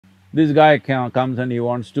This guy comes and he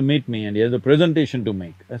wants to meet me and he has a presentation to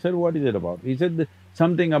make. I said, what is it about? He said,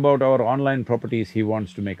 something about our online properties, he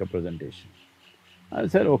wants to make a presentation. I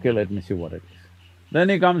said, okay, let me see what it is. Then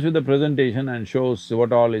he comes with a presentation and shows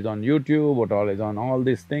what all is on YouTube, what all is on all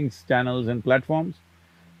these things, channels and platforms.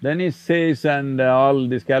 Then he says and all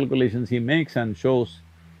these calculations he makes and shows,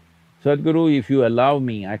 Sadhguru, if you allow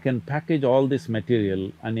me, I can package all this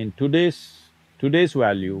material and in today's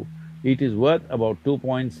value, it is worth about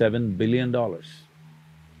 $2.7 billion.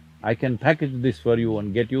 I can package this for you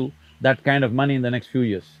and get you that kind of money in the next few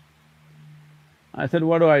years. I said,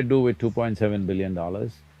 what do I do with $2.7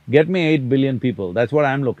 billion? Get me 8 billion people, that's what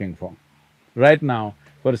I'm looking for. Right now,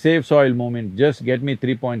 for Save Soil movement, just get me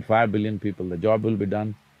 3.5 billion people, the job will be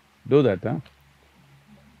done. Do that, huh?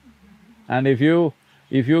 And if you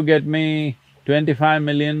get me 25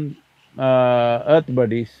 million earth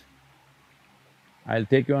buddies, I'll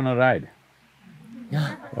take you on a ride.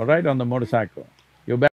 All right, on the motorcycle. You